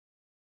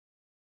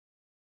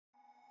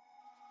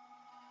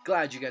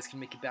Glad you guys can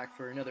make it back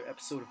for another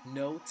episode of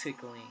No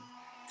Tickling.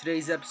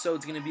 Today's episode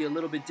is going to be a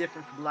little bit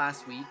different from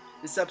last week.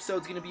 This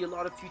episode is going to be a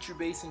lot of future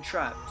bass and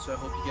trap, so I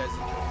hope you guys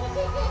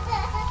enjoy.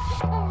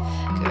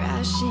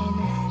 Crashing,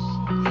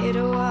 hit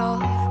a wall.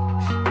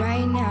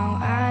 Right now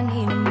I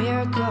need a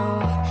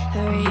miracle.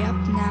 Hurry up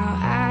now,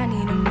 I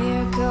need a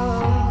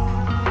miracle.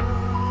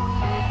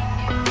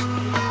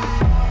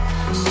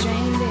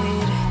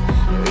 Stranded,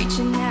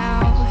 reaching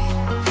out.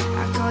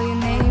 I call your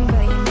name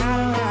but you're not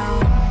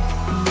around.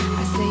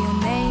 I say your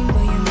name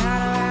but you're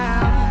not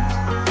around.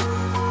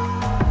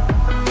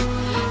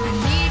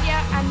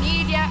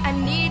 I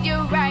need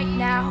you right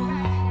now.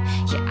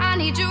 Yeah, I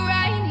need you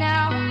right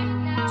now.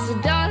 So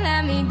don't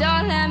let me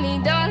down.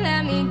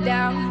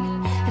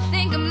 I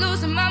think I'm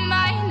losing my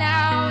mind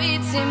now.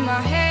 It's in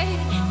my head,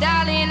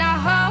 darling, I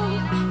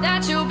hope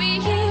that you'll be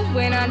here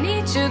when I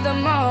need you the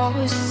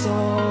most. So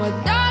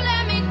don't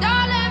let me down.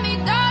 Don't let me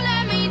down. Yeah,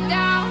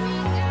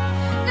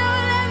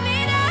 don't let me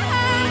down.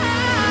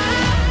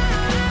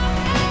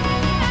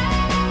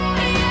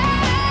 Yeah,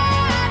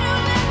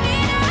 don't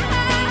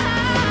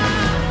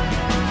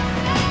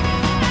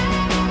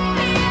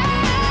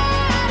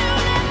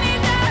let me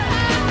down.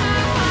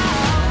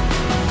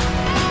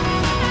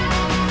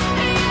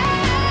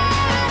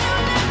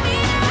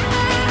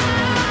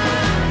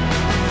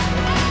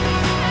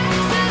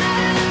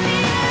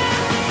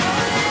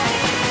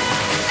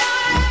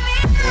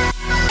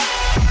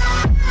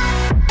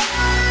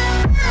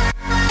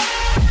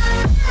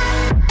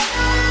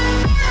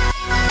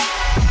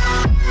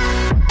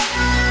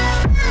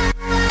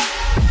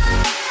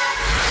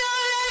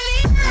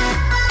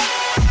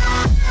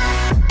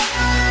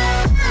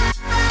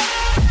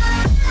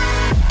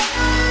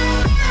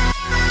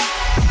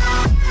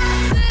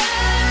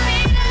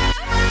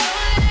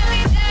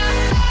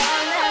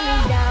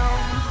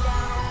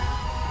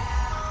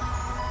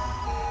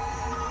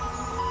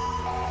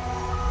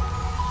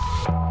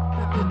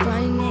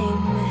 Running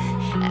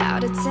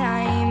out of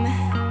time.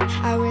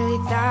 I really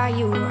thought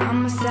you were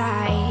on my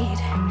side,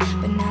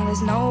 but now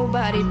there's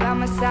nobody by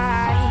my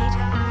side.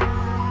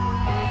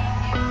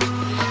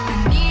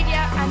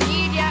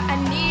 I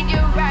need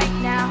you right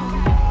now.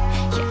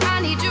 Yeah,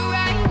 I need you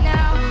right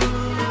now.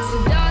 So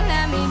don't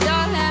let me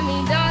down.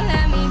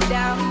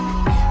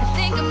 I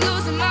think I'm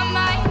losing my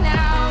mind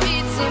now.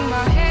 It's in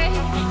my head,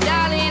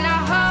 darling, I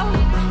hope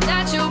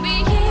that you'll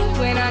be here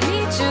when I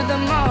need you the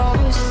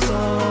most. So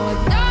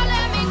don't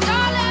let me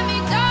down. Don't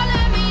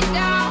let me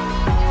down.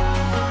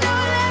 Yeah,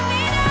 don't let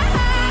me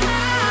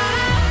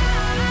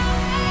down.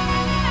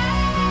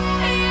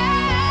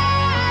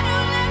 Yeah,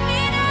 don't let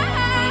me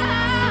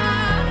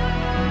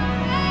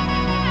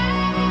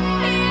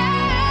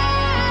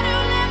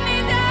down. Don't let me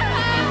down.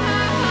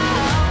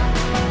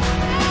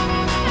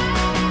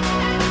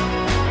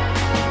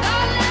 So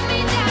don't let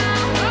me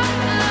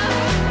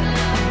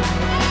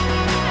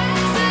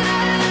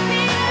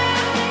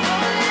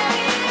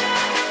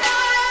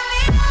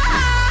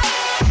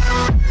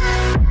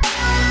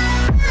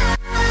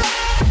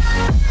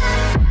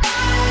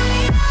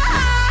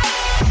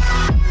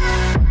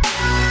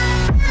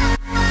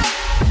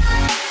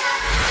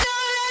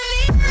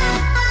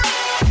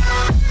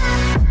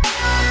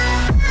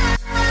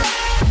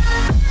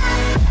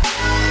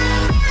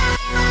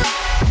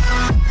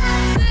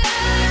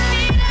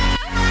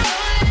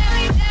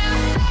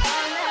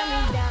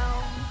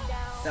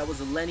That was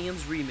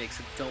Millennium's remix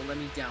of Don't Let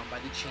Me Down by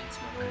the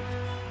Chainsmokers.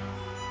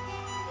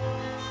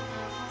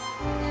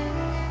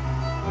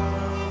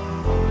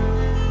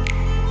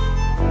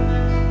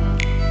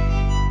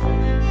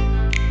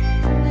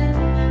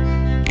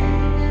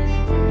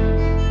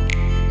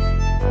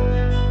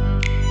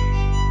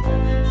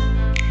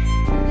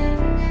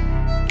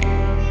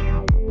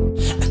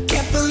 I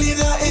can't believe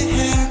that it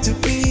had to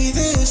be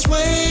this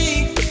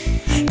way,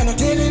 and I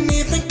didn't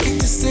even get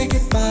to say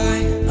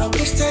goodbye. I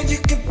wish that you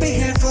could be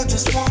here for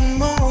just one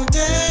more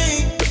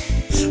day.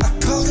 I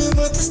called you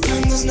but this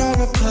time there's no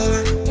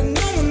reply. And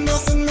I want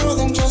nothing more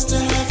than just to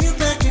have you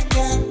back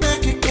again.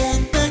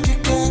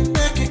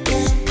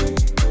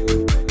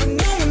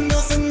 And I want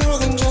nothing more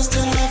than just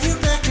to have you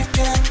back again.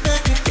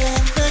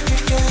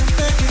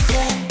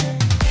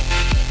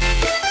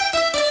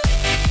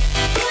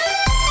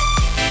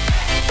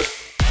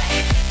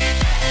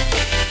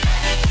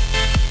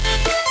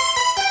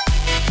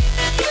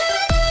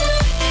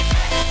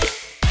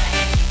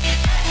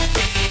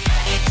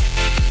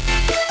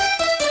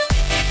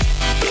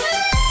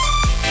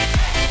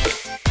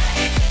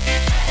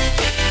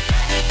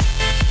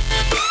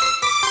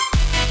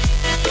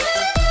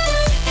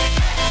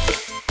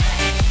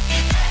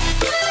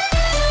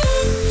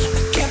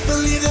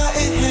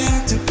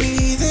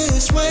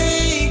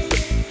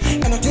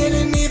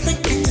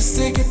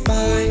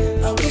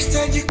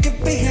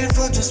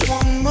 Just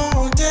one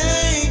more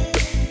day.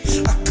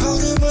 I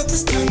called you but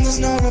this time there's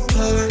no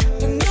reply.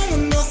 And I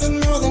want nothing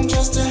more than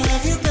just to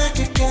have you back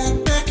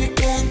again.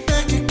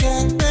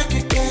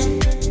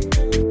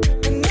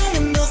 And I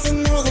want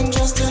nothing more than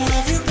just to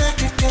have you back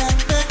again.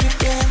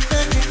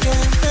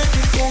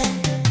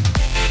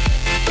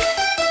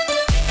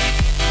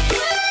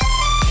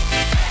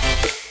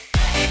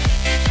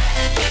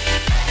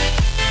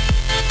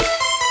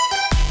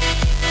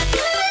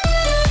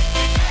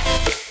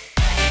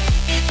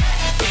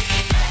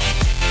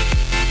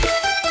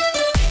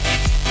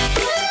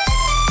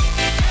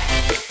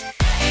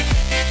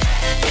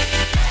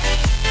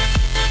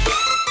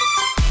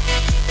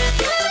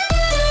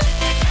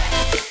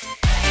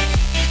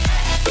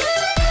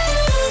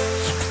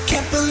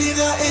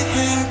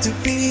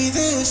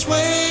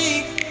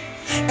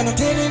 and I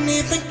didn't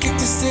even get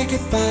to say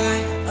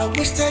goodbye. I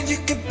wish that you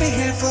could be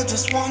here for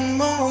just one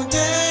more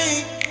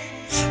day.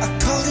 I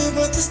called you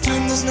but this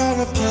time there's no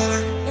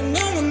reply, and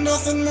I want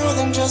nothing more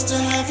than just to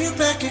have you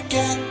back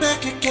again,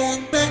 back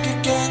again, back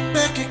again,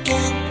 back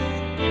again.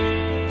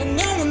 And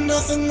I want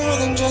nothing more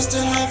than just to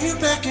have you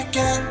back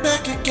again,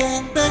 back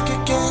again, back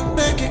again,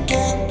 back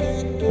again.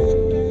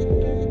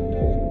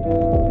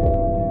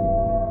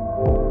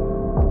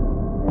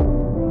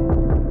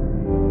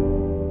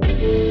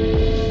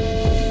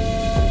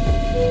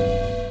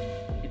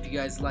 If you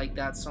guys like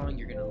that song,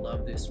 you're gonna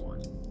love this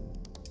one.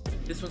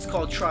 This one's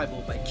called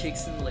Tribal by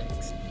Kicks and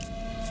Legs.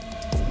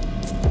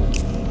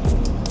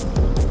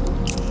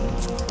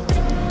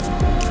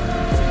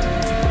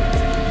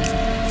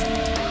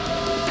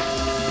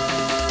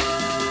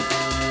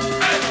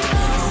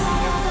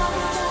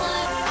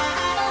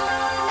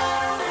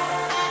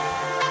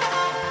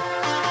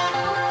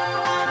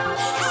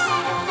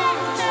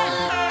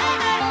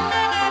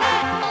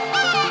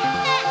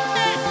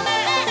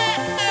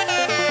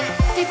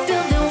 They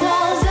build their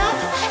walls up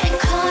and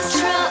cause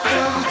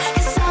trouble.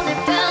 'Cause all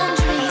their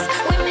boundaries,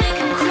 we make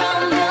 'em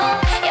crumble.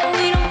 Yeah,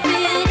 we don't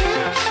fit in,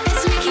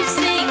 as we keep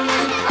singing.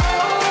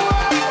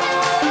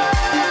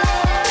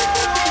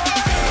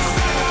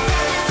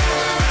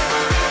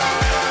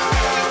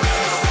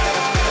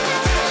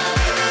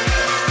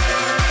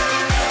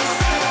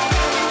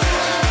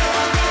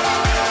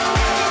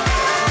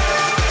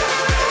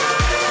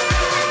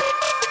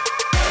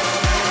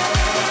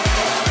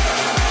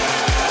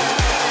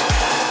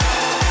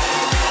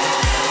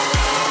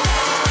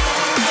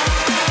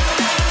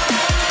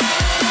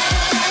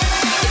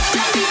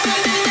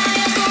 It's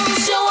undeniable,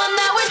 show 'em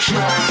that we're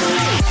show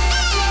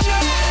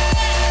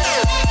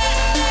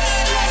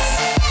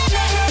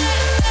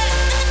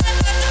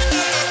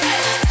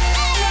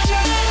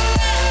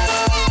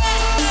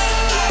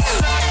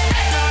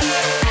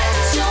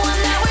 'em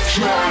that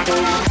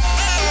we're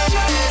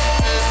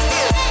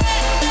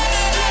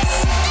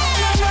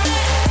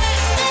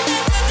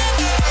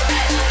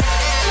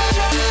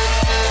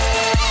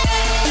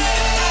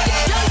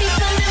Don't be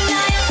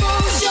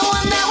undeniable, show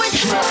 'em that we're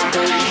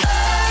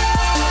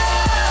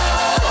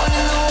born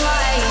in the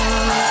wild.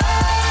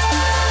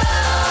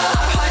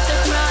 Our hearts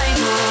are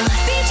primal.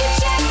 Beat your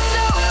chest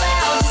so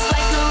loud, just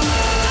like a.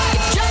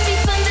 If drum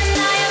beats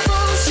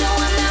undeniable, show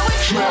 'em that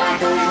we're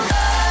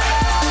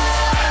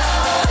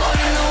born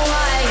in the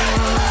wild.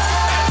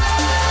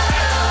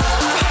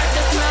 Our hearts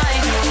are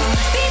primal.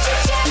 Beat your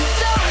chest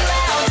so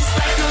loud, just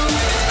like a.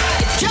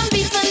 If drum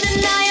beats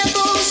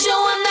undeniable,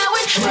 show 'em that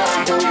we're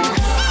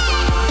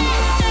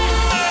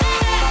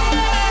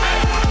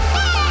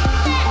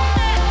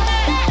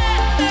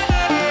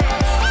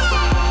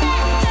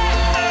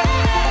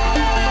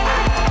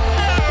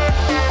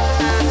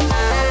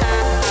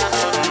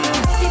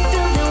They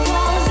build their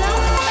walls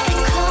up and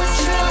cause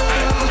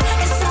trouble.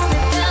 'Cause all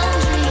their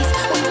boundaries,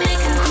 we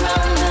make 'em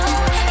crumble.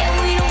 Yeah,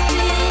 we don't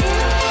fit in,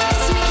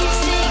 as we keep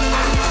singing.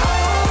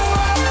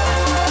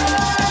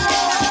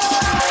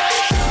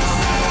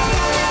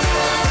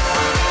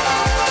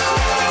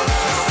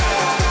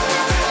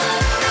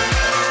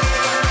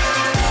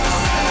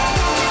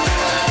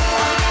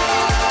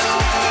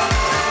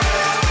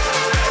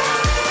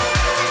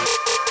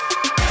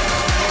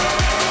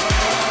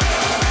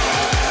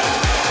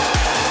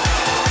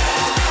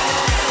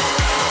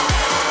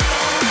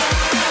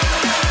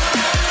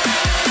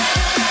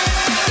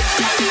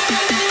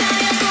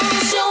 Undeniable,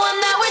 show 'em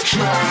that we're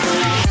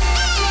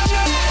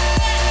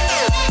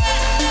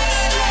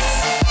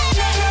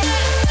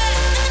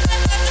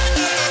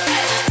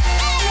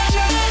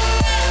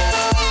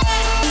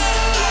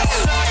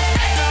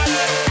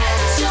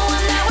show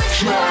 'em that we're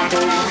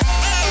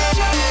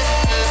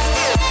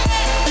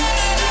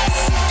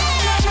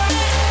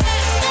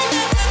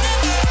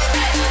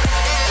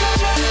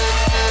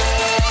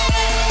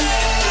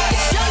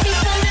Don't be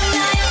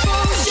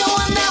undeniable, show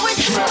 'em that we're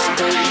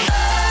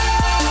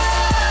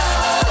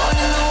born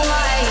in the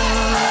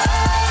wild.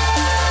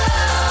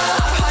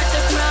 Our hearts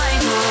are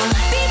primal.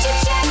 Beat your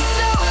chest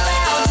so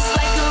loud, just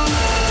like a.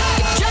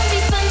 If drum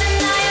beats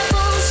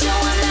undeniable, show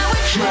 'em that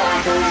we're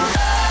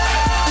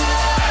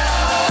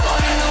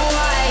born in the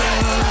wild.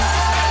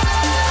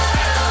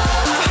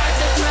 Our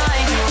hearts are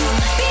primal.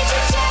 Beat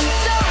your chest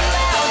so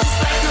loud, just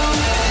like a.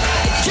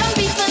 If drum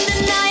beats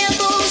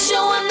undeniable,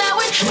 show 'em that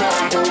we're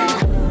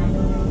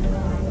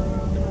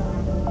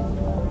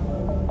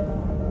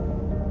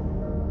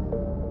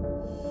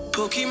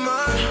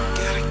Pokemon,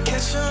 gotta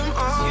catch 'em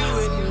all, you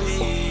and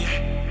me.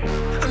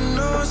 I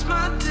know it's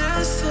my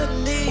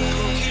destiny.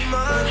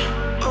 Pokemon,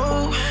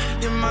 oh,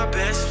 you're my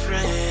best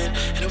friend,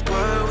 in a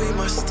world we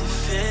must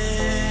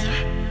defend.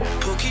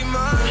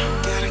 Pokemon,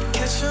 gotta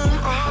catch 'em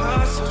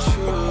all, so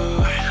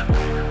true.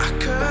 Our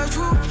courage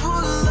will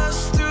pull us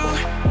through.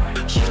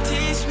 You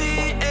teach me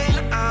and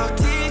I'll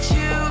teach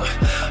you.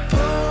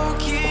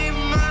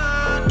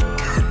 Pokemon,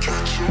 gotta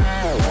catch 'em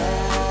all.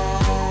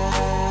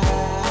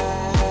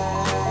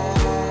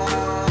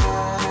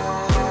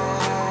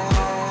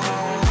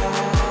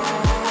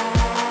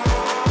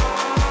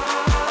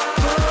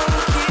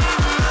 Pokemon.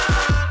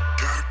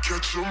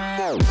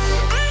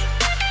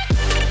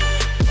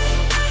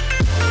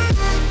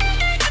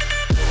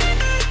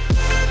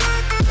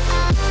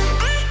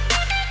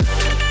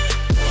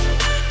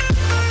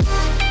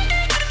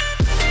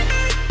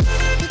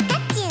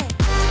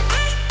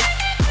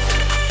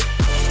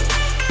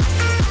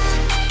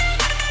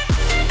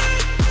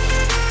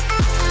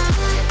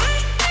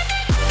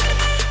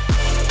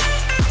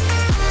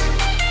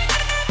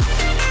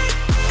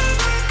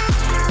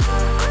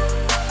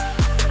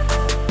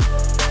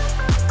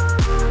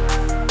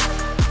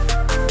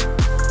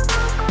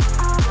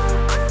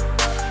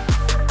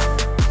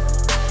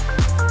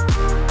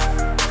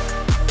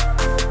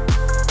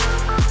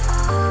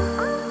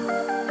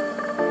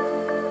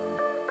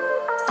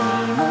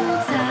 Same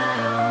old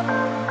town.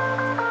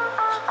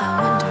 I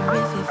wonder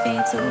if it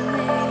fades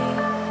away,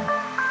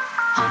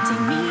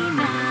 haunting me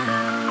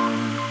now.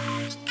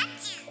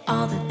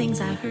 All the things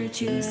I heard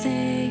you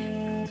say,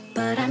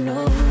 but I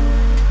know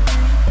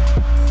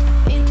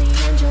in the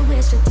end you'll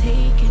wish to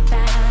take it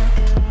back,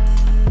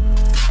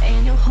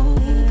 and you'll hope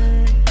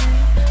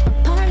a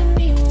part of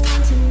me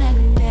wants to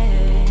mend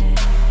it.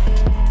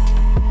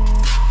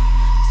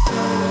 So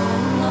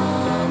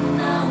long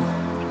now.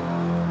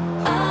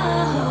 Oh,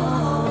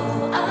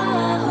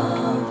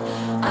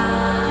 I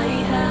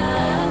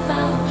have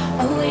found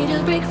a way to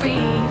break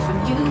free from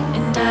you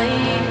and I.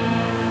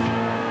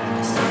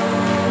 So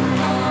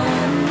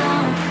long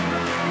now.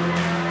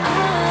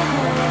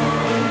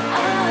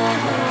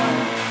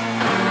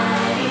 I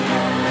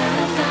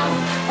have found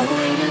a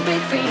way to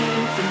break free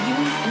from you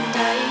and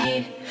I.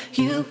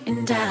 You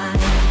and I.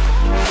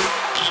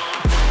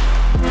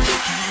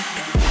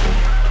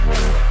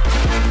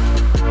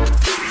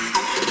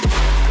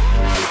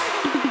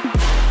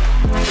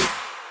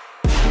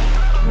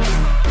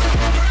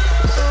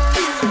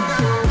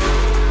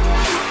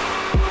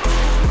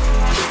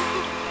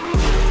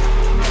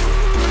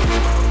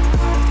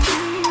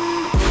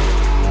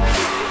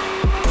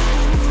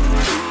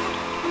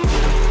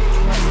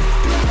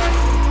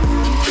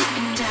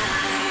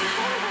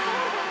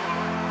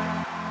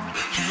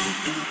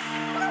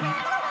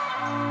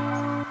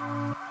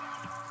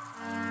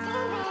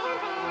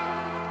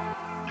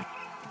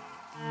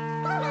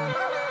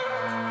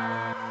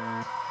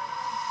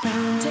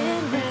 Round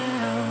and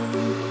round,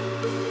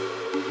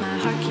 my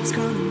heart keeps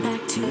calling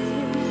back to you,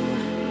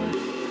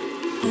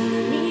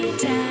 pulling me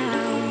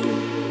down.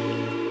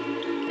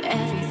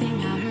 Everything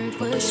I heard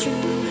was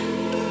true,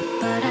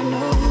 but I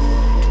know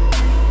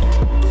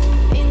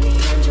in the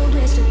end you'll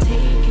wish to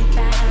take it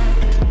back,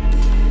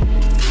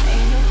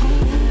 and you'll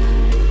hope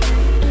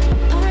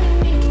a part of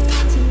me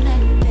wants to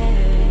mend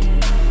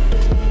it.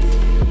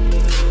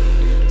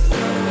 So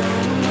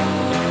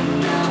long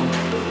now.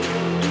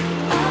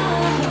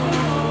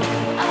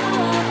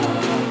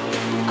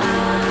 I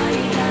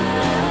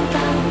have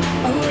found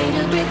a way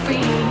to break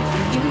free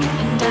from you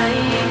and I.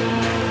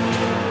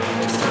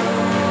 So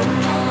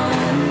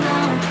long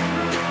now.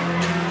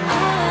 I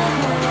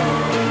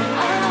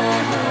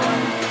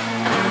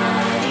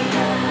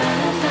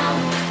have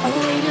found a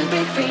way to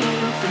break free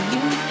from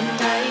you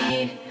and I.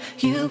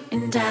 You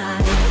and I.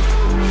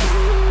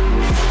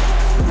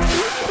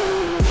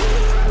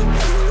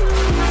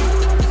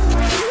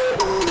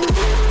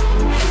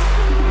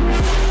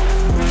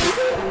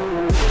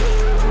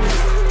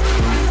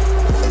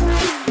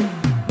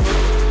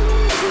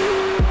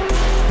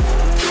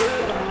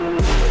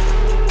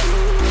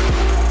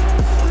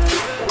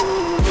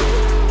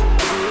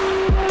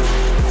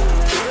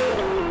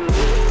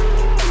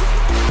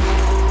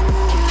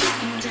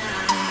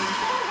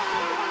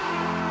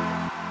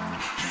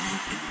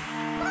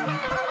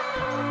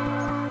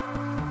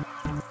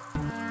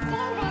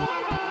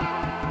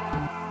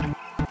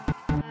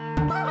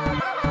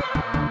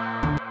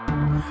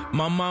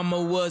 My mama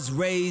was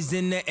raised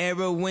in the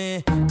era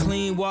when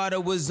clean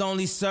water was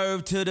only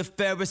served to the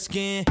fairest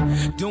skin.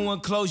 Doing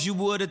clothes you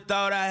would've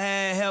thought I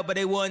had help, but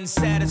they wasn't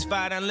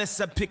satisfied unless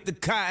I picked the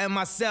cotton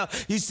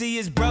myself. You see,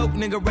 it's broke,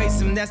 nigga, race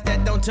him. That's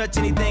that don't touch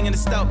anything in the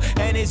stove.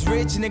 And it's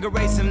rich, nigga,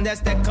 race him. That's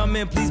that come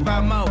in, please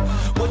buy more.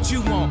 What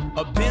you want?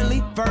 A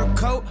Bentley, fur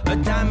coat, a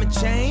diamond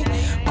chain?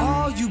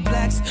 All you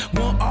blacks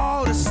want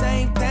all the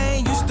same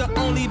thing. Used to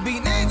only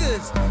be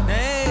niggas. Now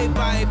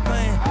everybody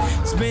playing,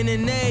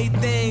 spending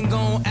everything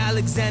on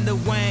Alexander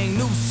Wang,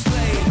 new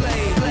slave,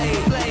 play, play,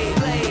 play,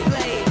 play,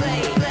 play,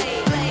 play,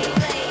 play,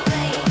 play,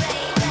 play,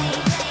 play, play,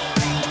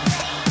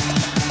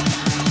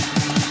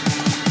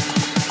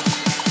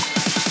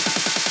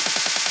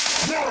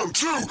 play. 1,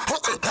 2,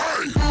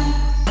 hey!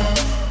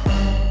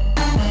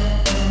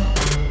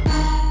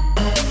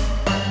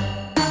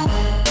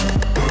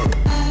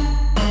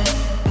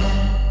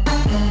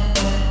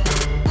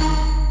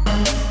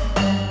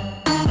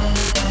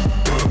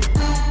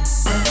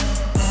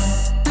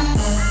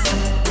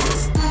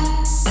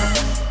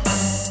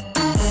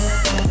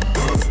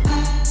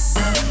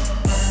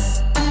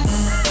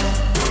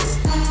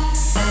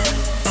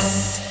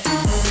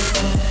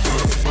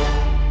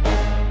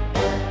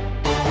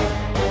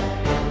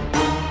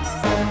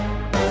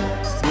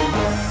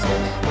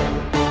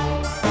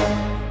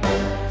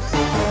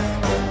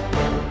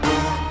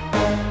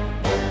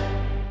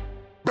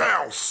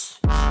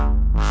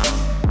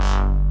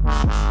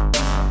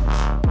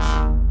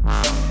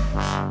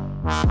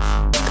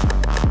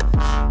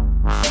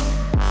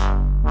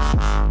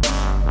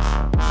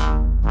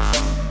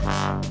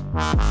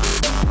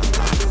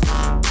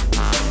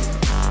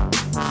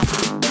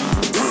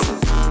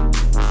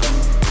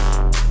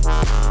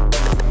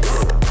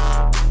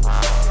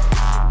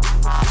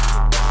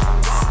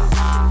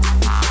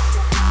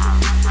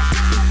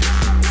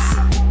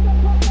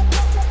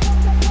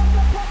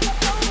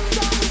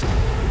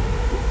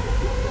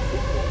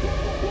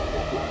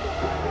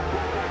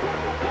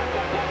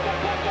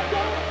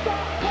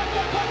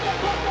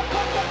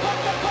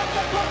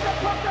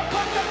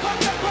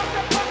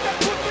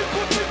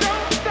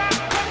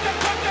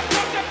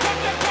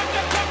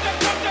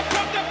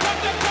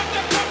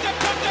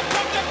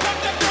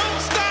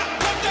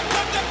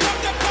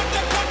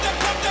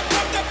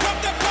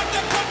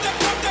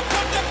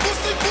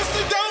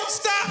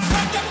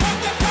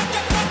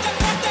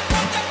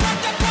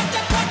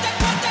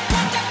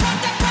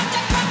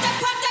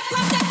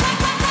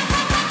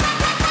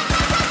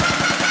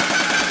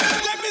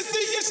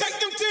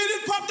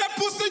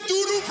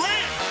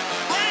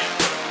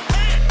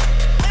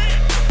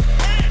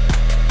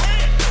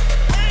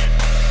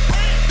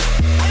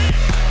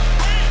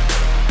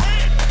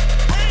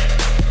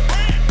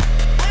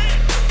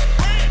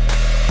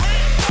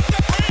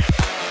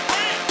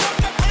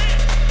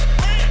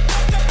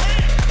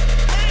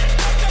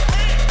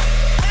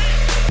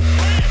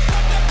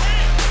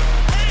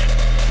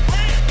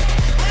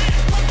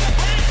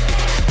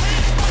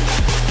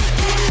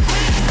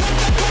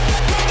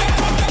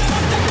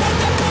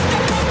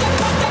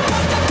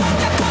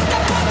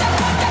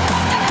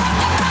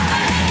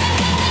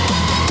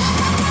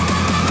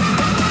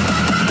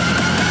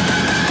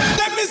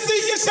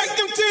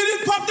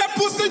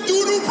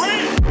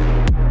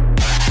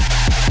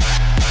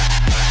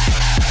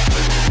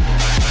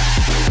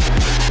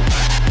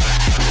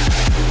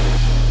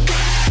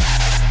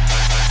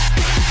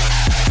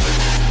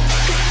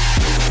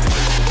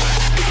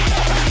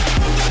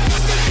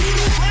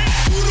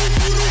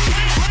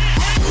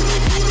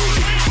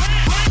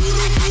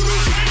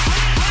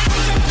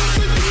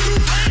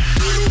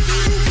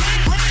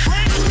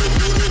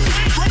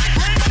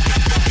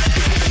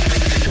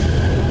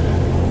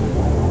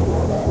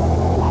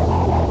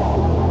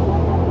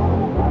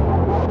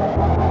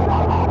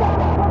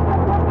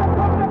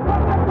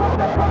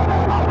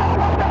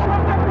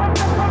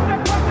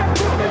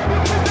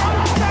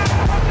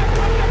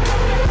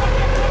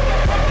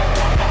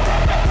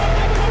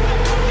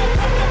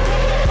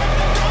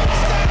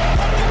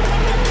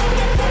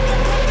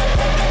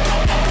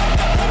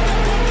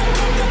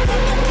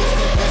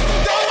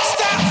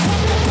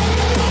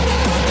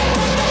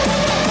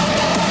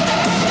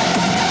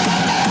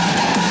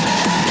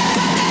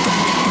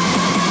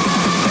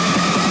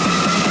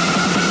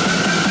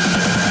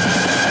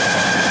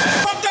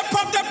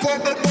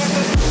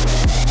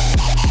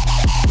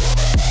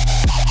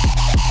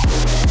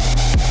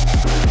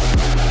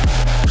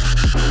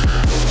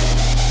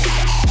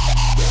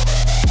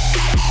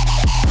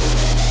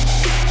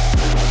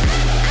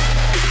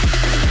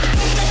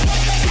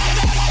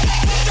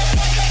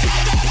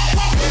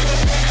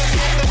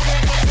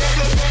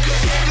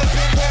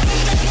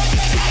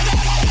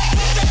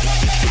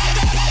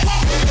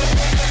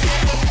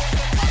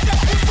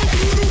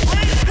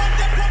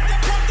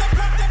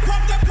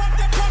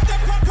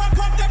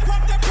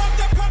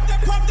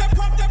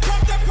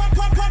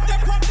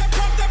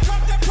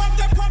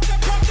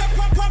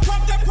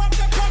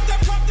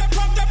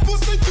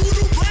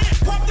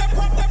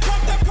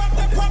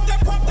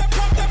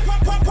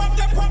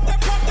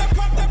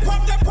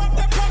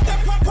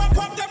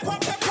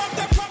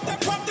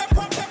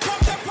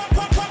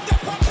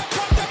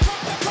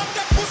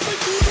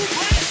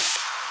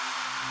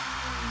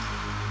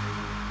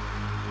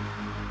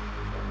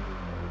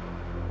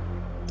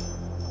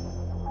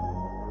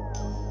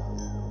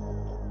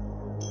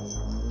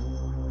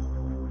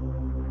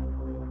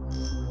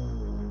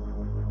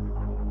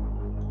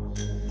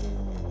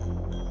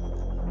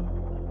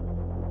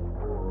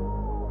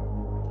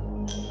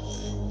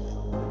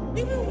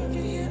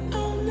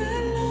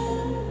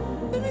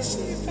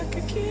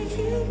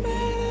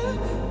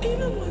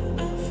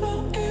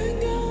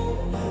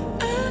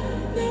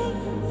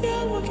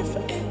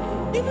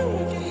 You've been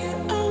working here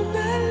all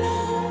night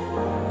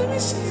long. Let me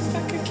see if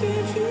I can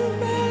give you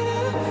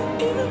better.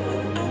 Even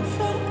when I'm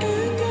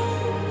falling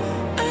down,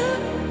 I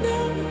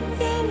know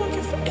you're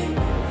working for it.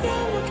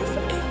 You're working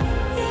for it.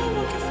 You're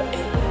working for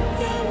it.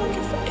 You're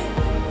working for it.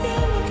 You're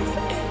working for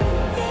it.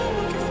 You're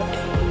working for it.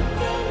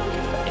 You're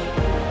working for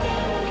it.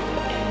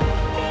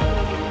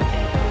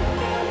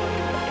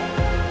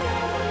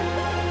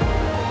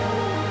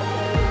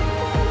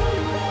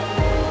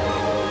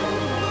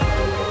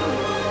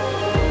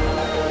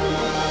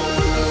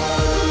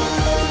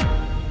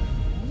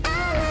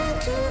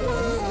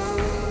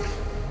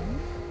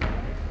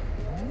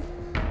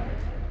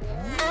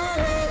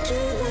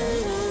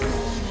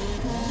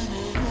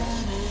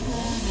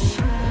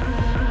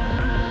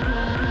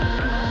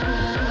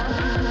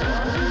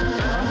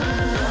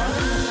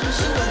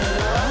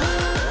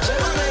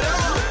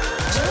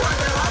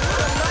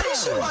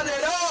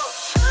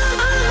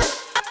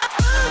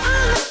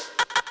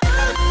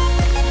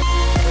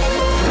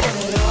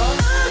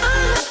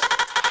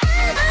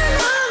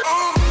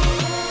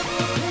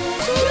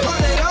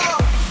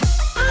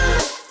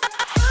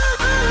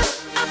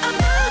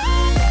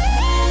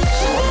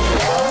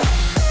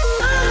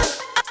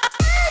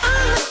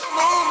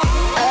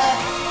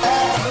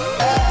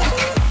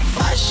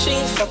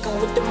 Fucking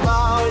with the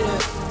baller.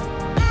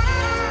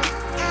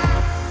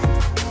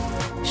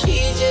 She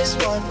just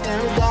want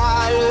them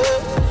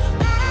dollars.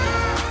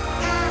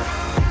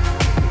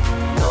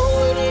 Know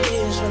what it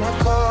is when I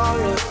call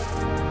her.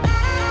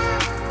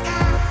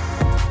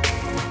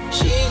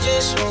 She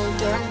just want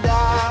them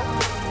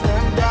dollars,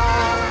 them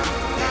dollars.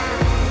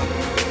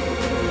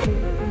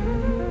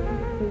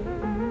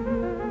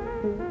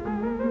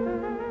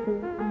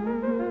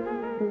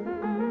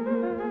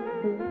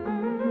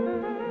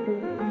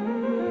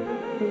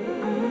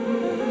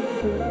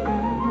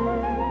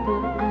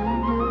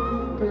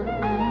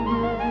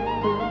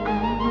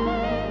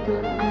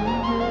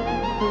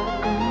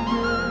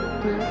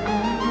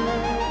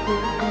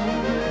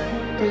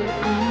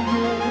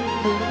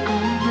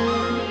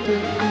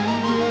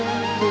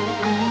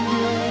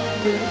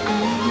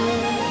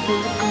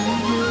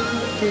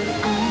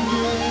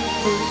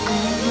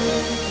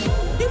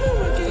 You've been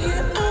working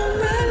here all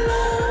night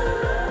long.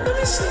 Let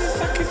me see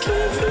if I can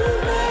give you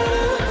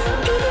better.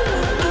 Even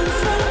when I'm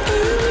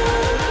falling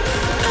down,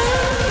 I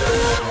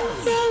know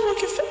you're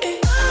working for it.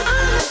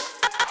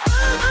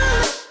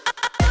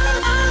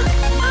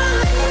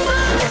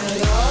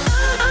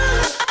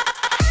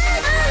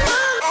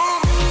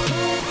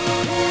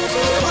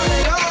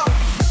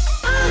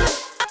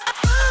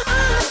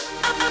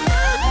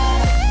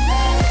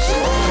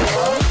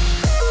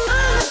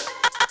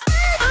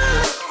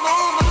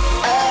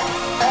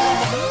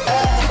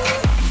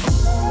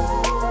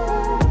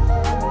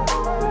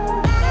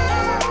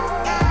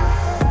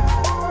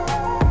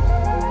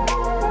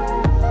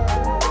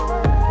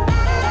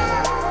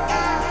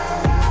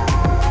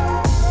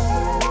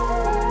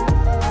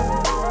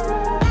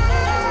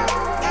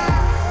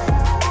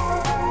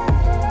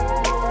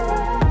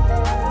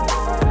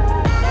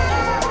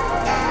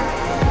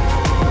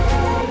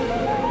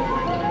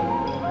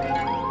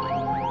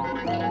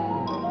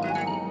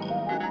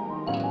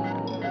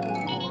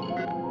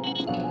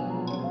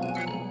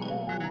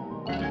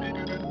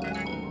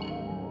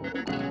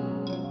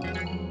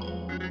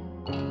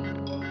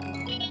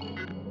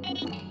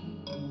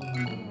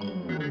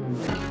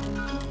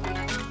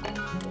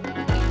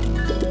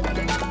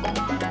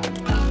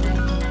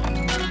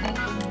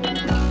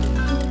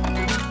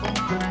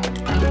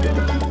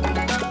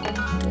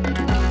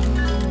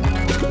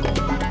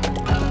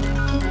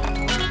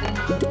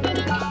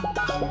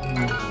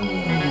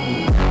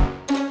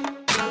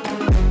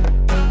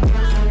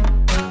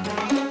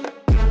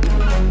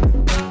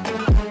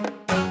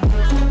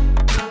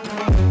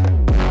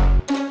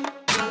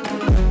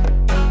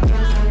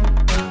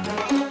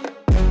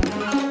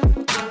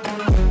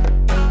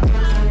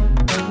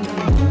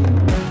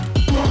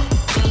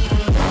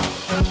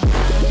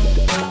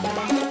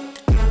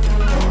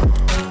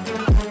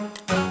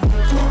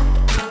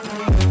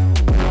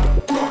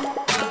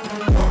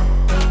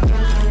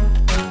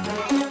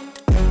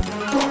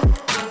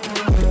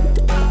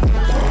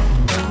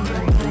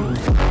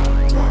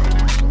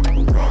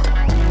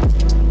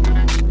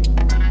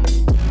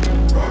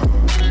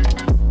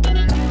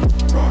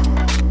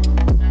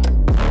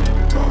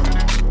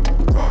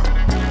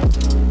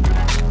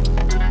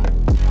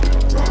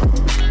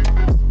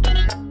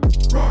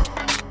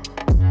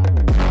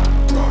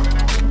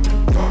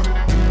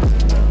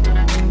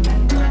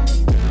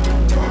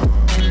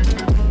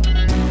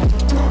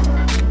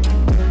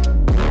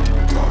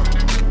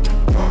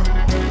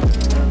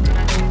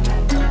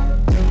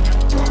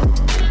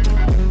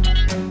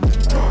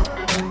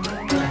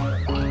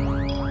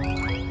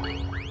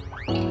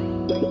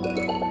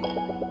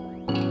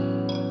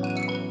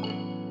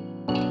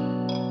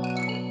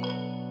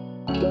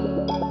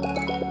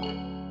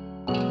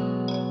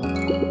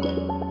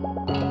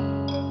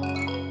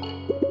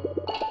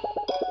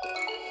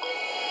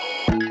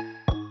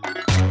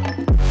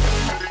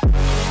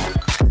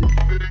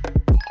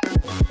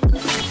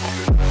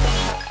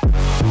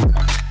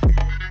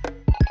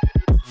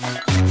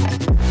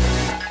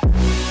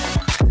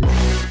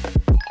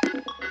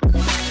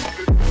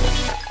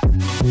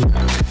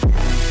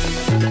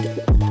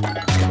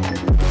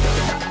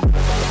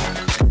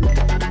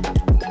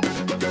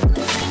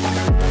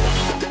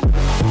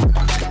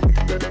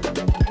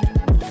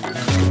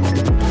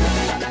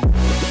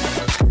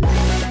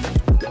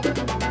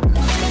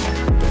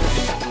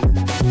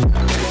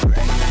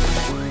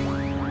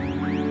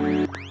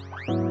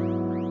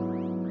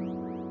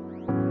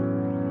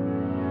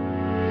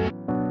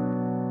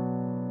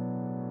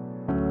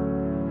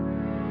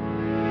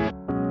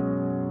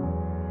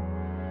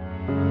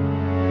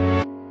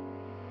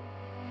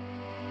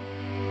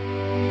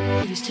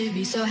 used to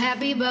be so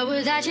happy, but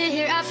without you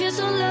here, I feel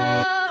so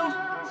low.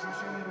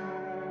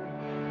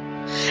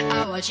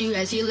 I watch you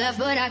as you left,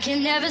 but I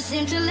can never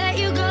seem to let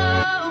you go.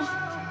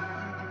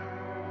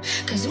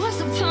 Cause once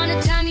upon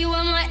a time, you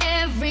were my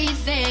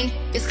everything.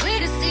 It's clear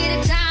to see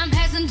that time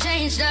hasn't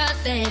changed a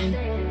thing.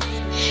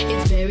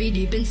 It's very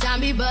deep inside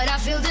me, but I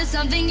feel there's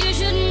something you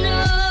should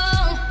know.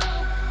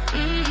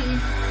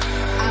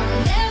 I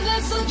will never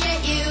forget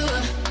you.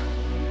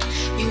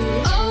 You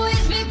will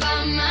always be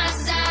by my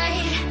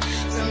side.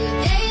 From the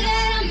day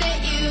that I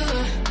met you,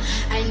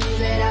 I knew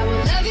that I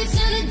would love you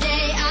till the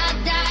day I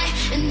die.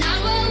 And I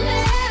will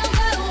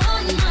never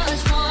want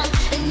much more.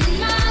 And in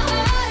my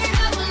heart,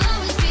 I will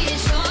always be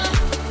sure.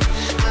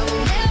 I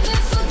will never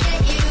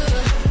forget you.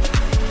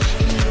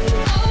 And you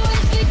will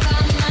always be by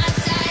my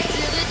side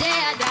till the day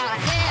I die.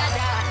 Day I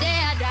die, day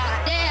I die,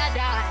 day I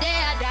die, day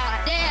I die,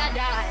 day I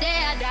die,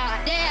 day I die,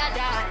 day I die, day I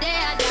die, day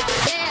I die,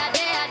 day I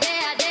day I day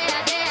I day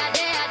I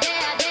day I day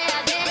I day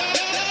I day I day.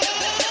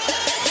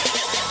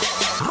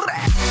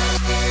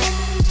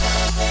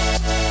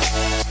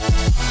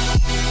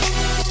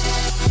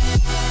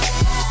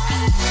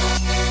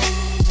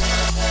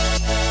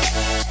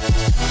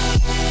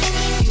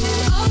 You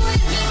will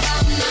always be by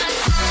my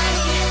side.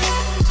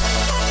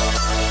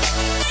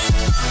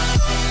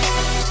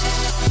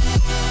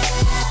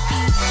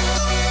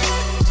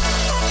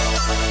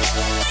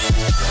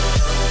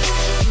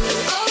 You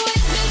will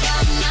always be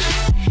by my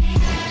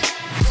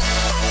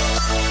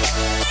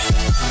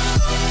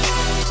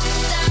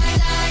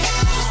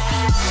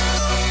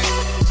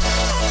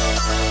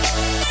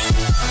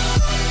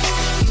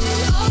You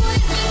will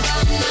always be by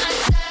my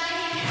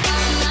side,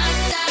 by my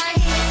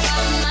side,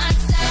 by my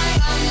side,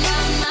 by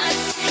my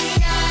side, by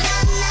my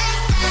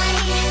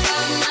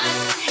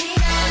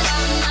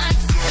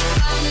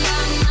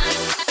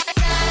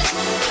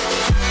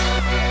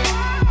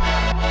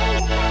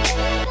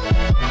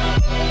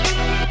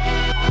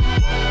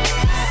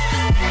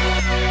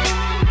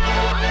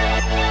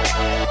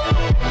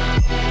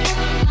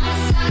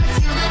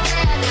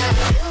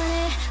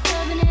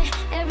Loving it,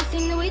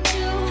 everything that we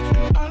do.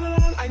 All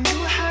along I knew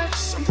I had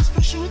something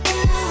special with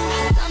you.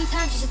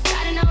 Sometimes you just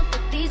gotta know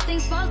that these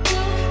things fall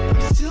through.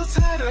 I'm still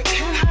tired and I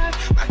can't hide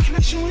my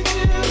connection with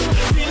you.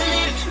 Feeling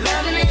it,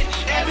 loving it,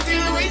 everything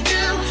that we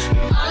do.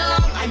 All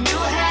along I knew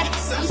I had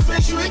something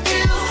special with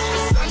you.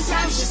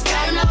 Sometimes you just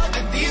gotta know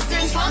that these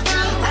things fall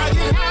through. I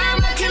can have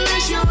my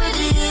connection with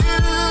you.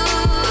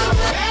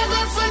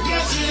 Never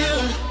forget you.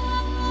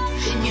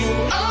 You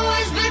will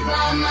always be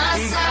by my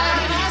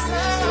side.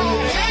 From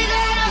the day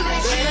that I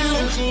met you,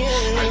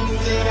 I knew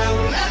that I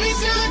would love you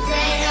till the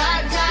day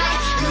I die.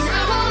 Cause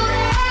I won't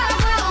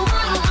ever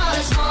want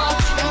much more.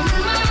 And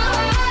in my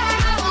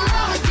heart I will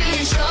always be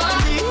sure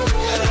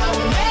that I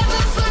will never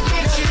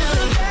forget you.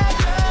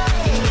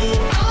 And you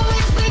will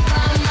always be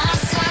by my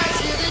side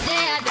till the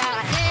day I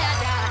die. Day I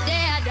die,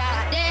 day I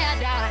die, day I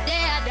die,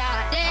 day I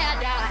die, day I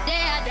die, day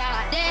I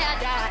die, day I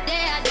die,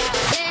 day I die,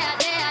 day I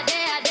day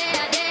I day I day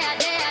I day I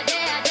day I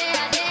day I day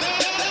I day I.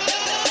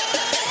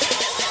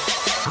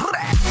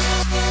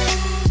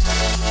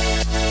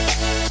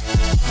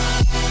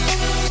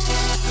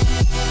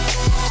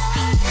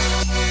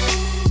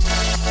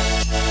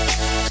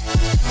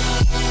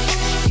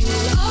 You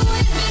will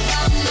always be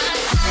by my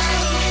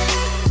side.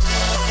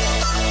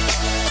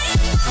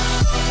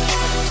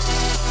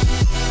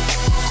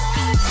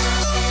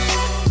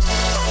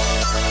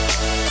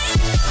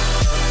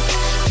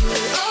 You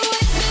will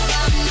always be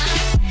by my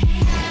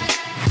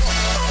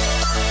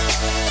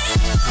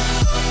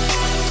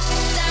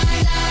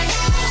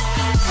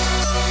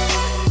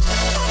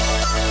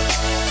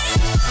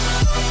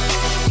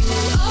You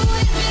will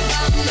always be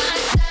by my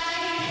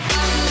side,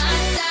 by my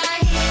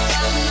side,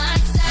 by my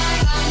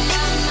side, by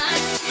my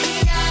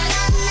side, by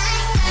my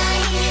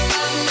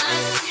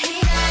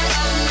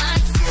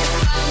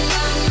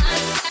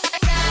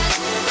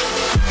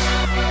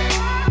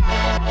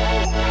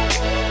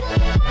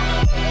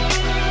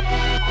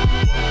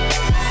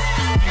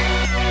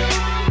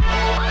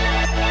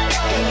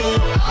You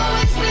will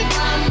always be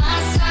by my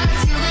side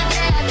till the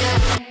day I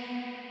die.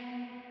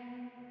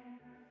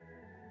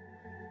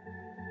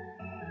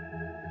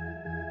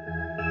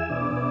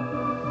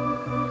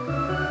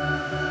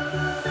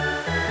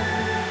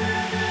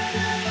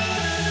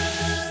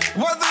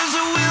 Well, there's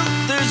a will,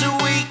 there's a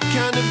way,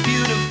 kind of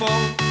beautiful.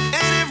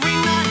 And every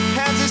night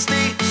has a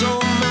state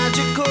so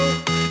magical.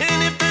 And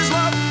if there's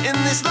love in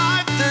this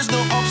life, there's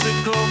no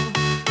obstacle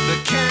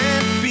that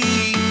can't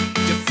be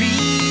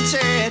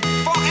defeated.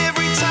 For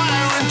every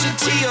tyrant, a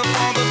tear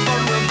for the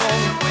vulnerable.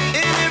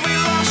 In every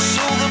loss,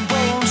 all the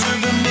bones of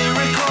a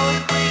miracle.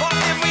 For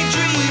every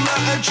dreamer,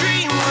 a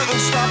dream was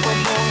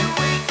unstoppable.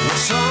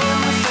 With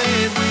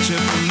something to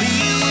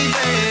believe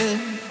in.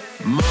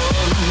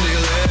 Monday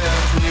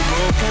left me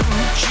broken.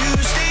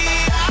 Tuesday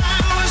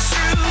I was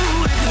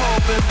through with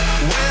hoping.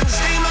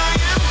 Wednesday my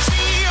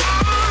empty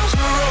arms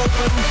were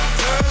open.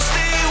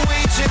 Thursday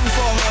waiting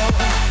for her,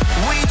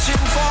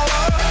 waiting for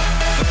her.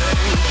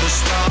 Thank the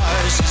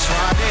stars it's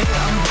Friday.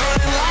 I'm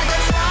burning like a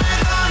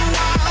fire gone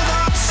wild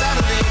on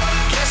Saturday.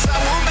 Guess I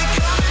won't be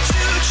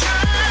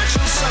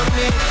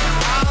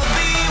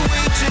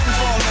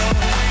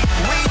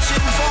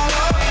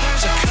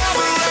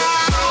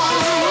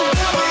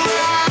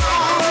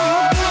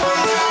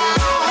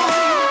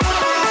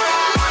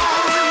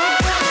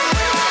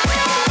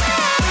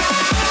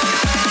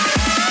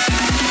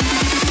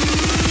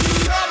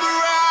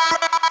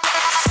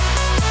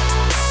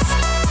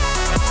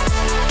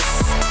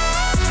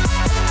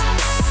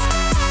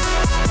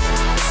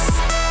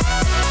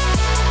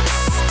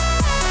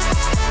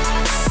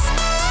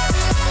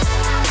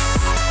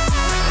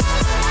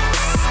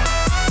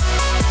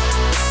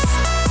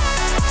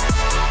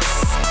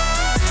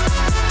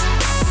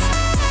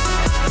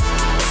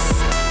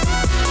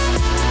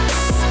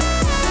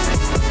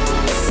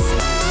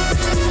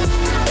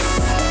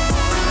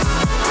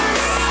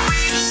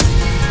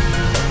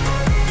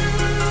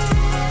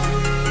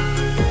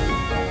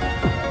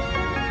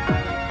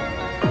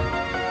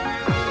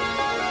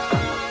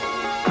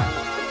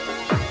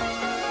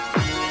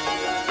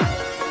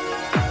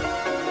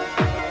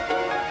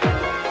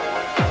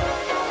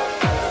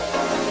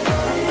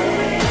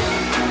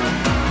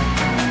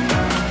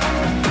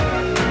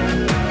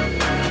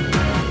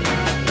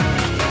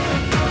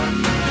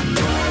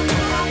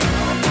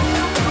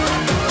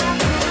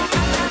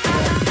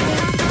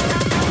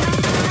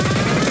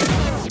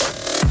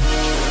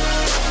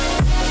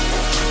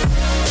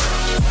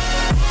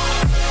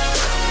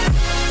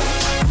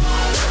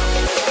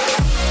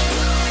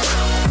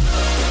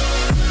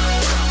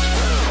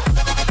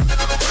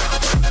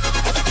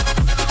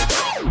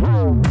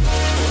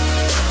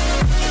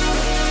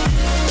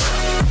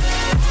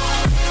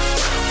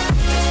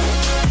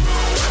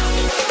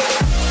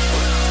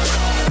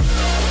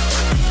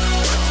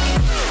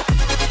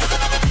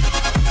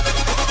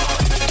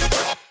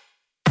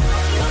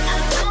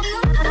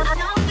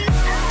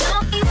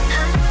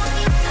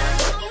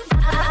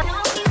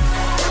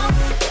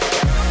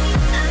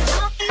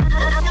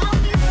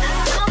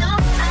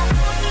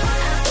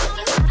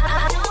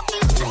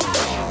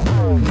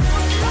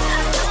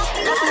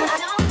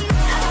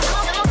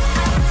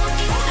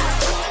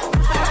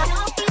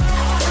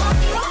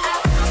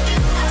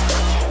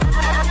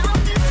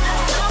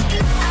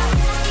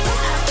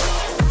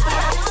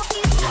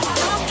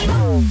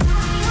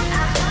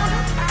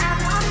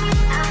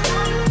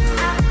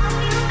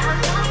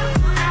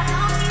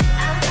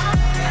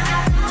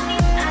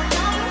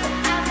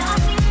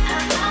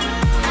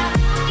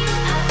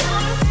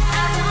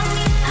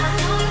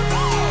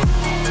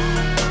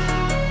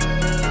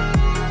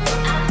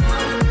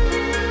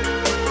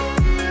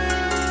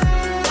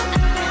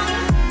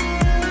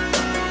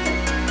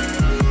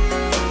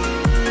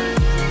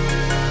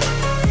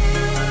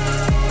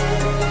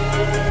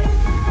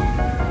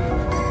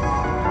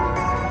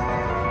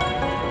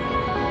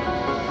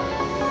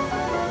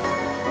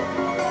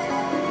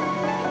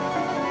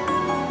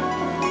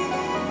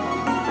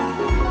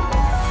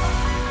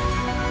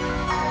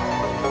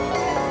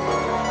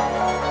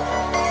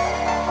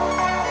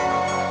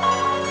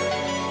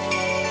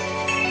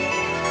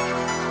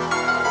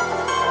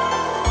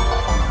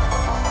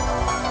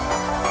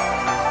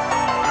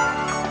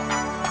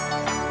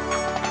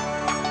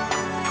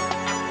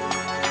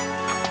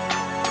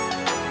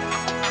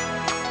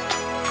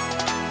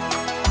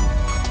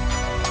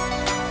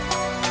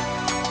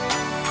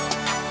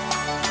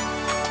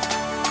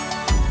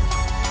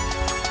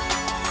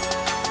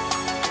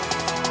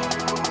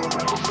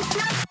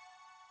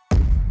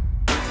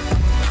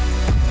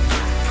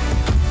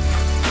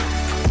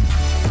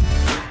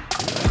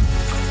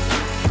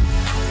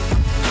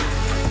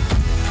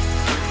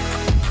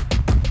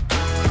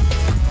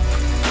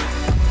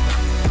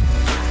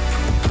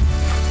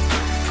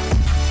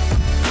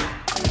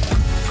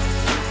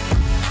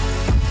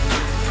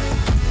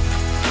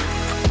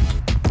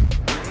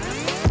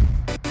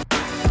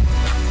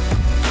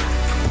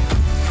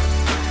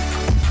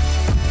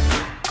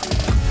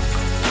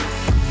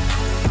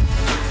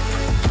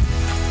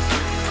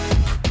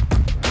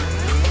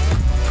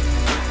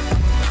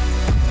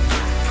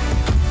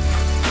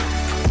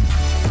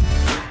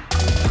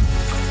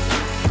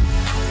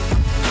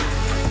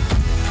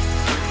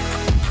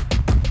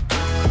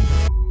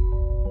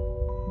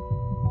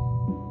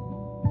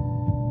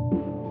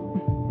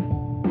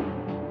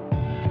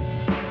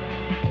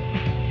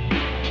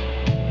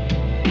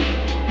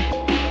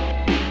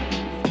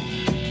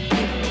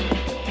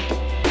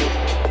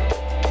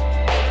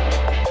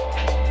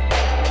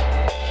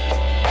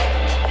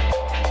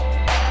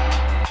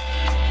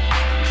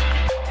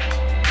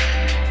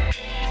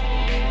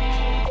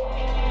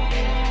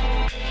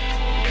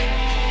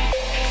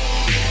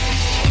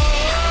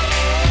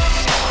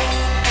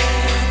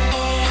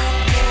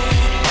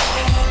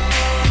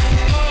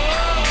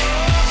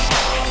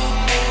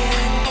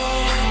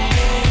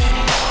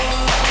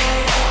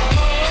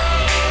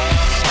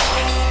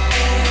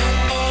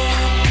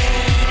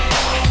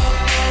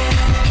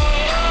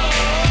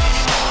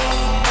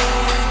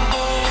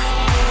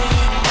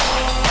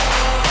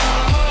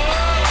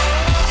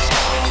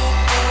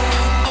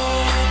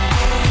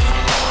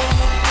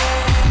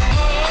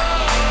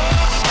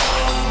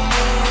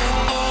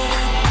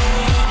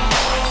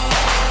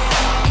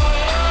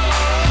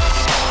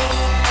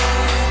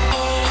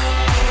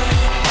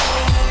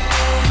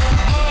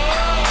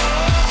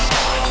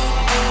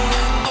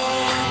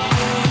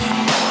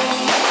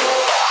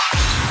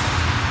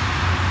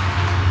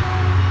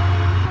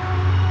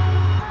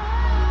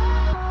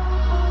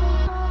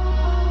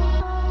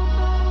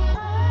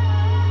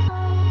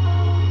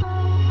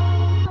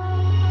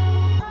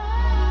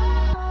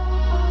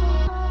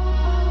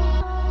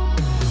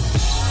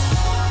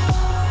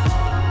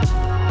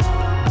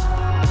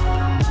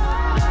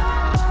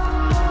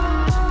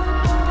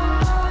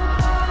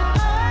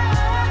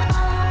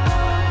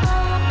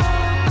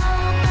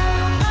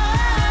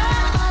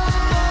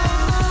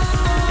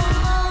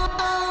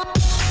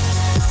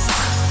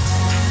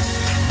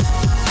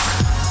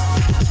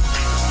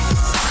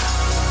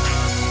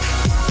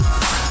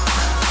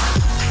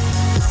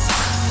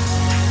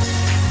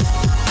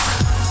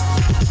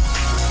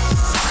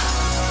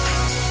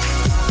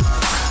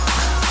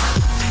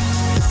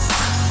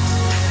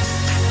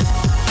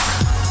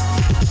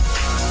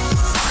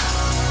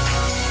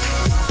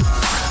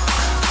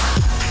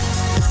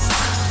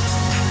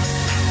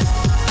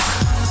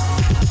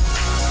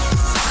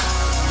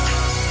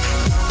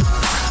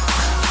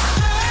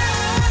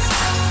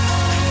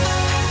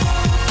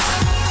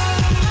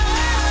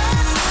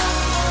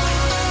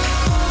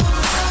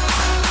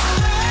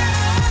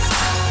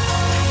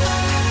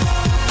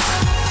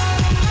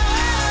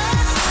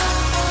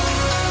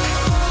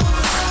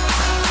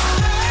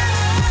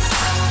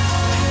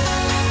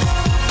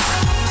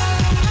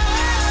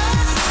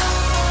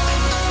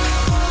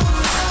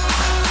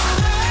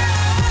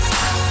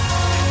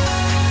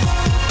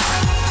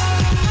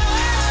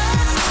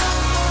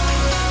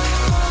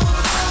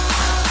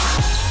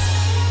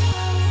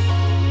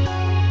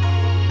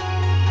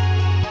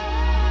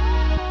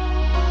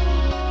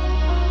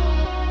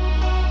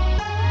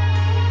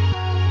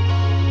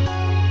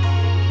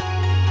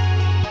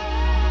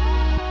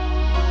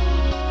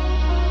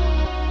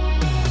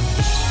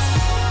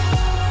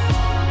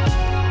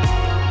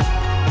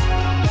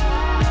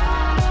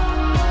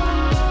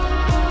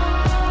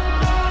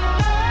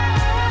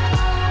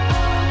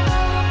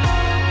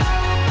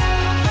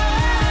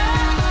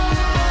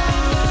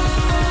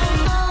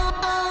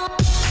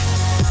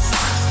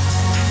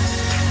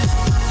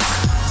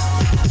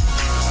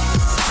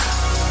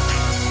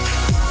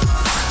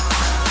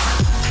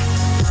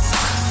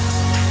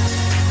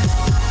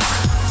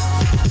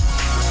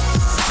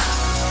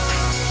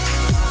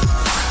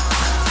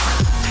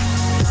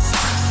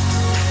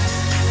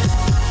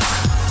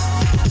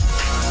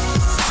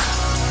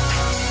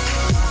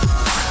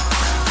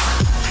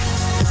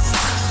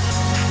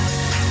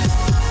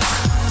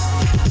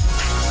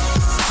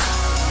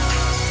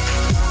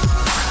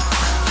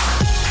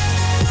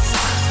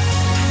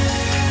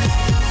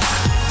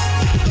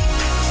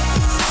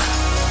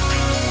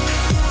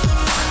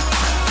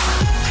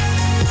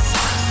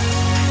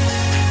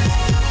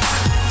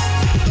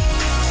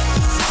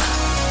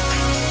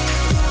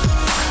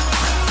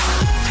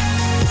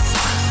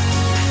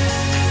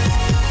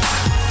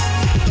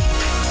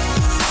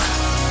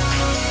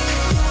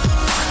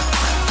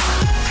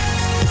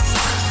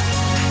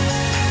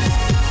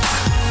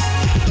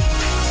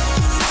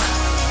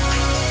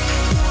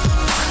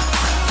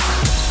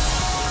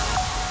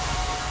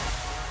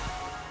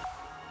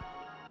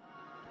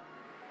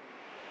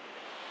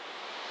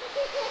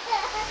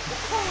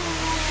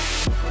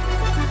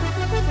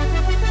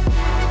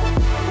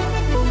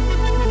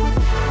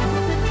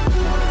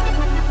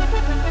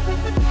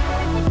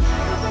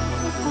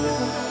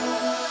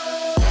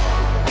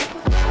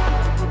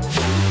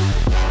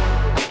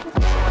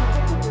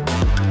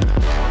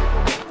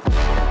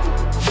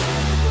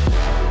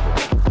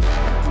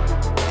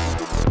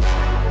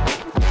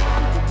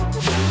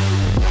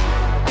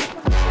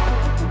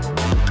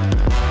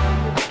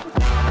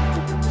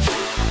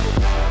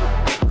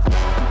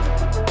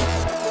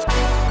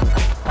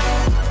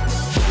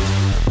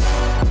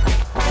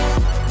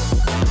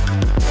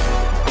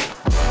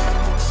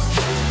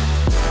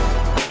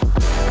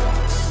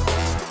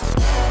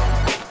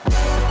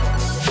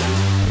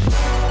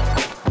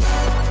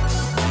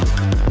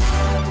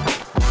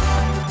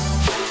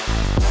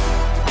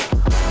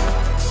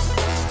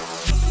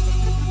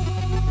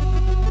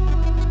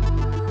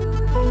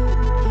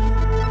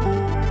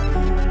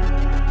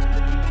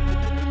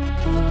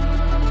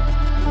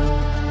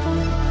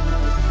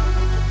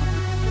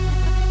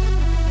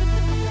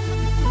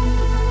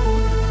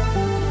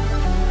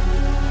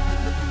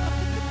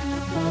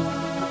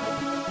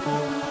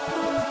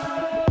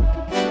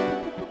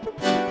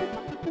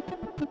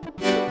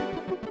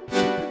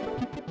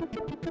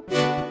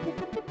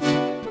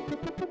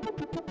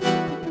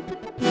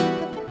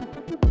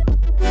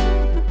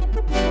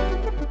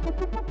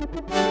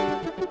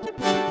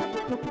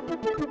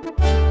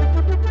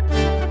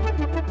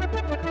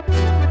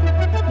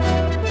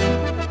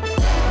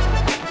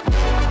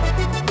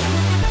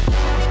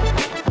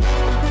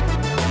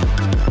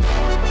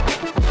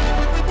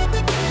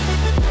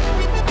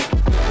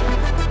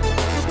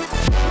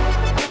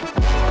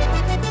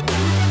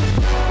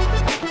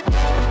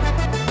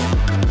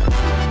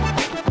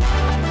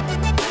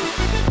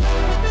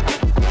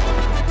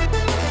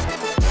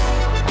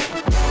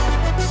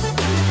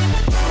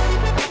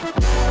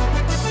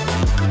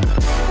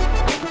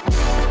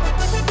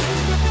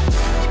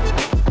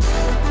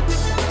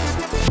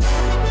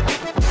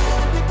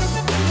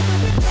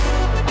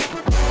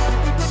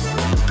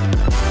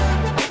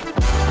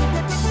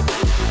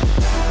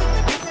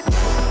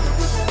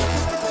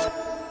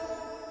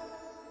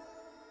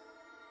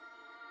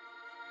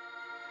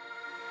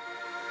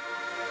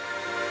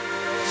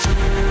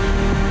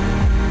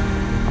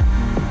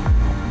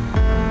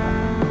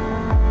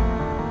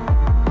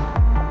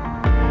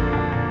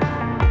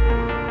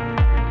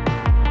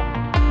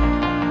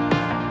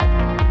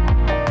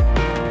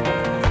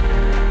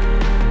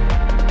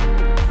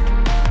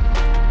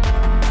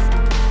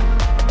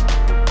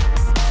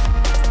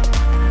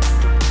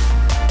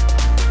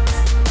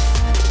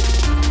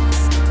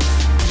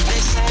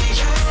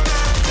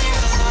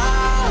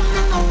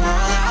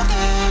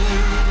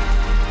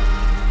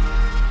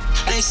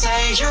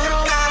You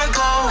don't gotta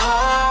go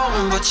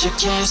home, but you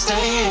can't stay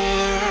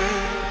here.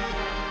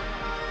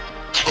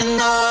 And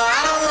no,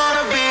 I don't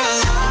wanna be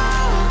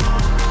alone.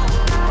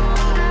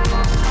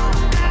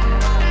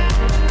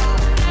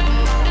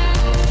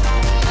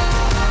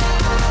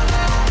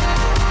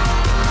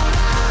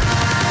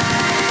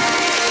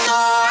 No,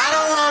 I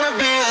don't wanna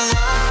be alone.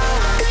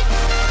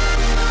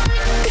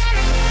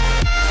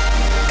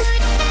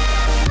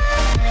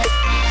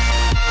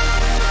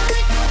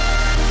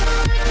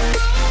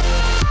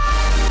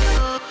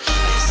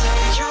 They say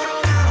you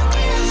don't gotta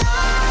be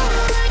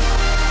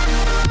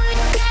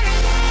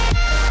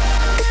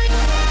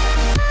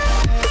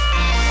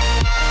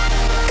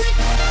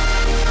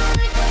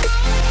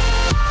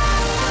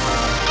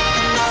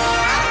No,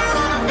 I don't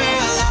wanna be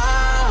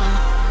alone.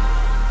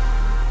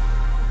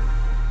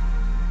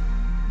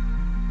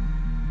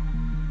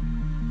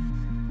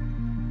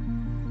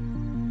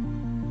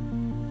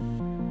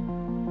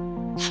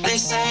 They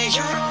say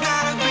you don't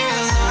gotta be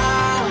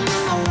alone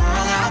in the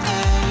world out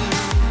there.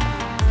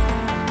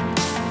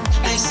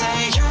 They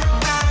say you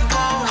don't gotta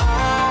go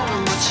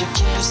home, but you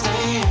can't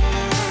stay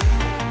here.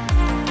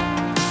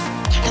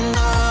 And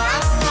no, I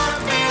don't wanna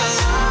be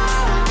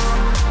alone.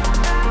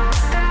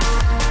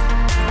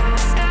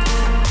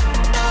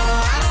 No,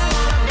 I don't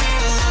wanna be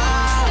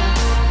alone.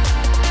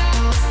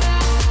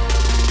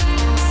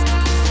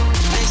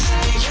 They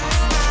say you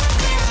don't gotta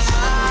be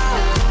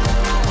alone.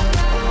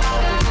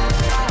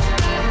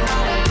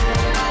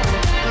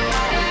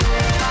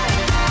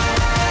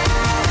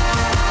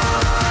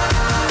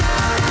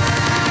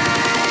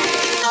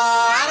 No,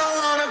 I don't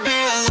wanna be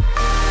alone.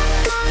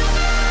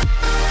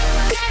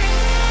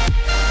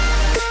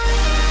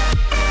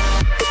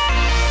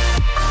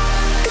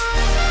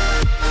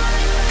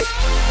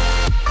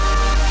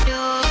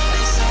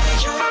 They say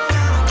you don't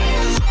gotta be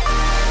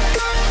alone.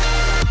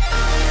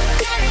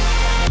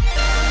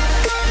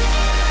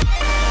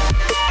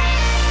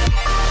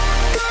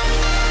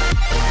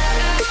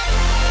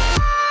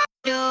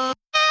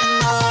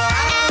 And no,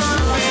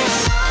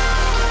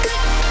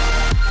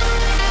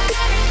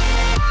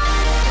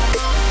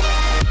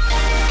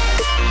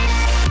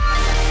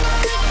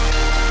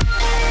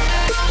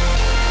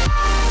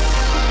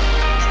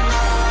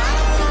 I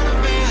don't wanna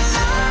be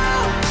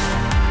alone.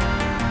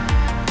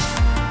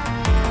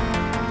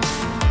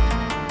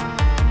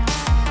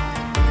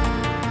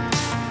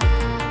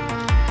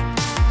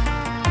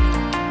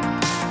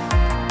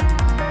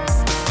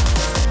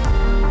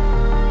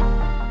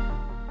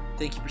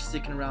 Thank you for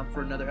sticking around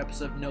for another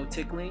episode of No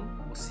Tickling.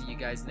 We'll see you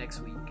guys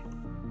next week.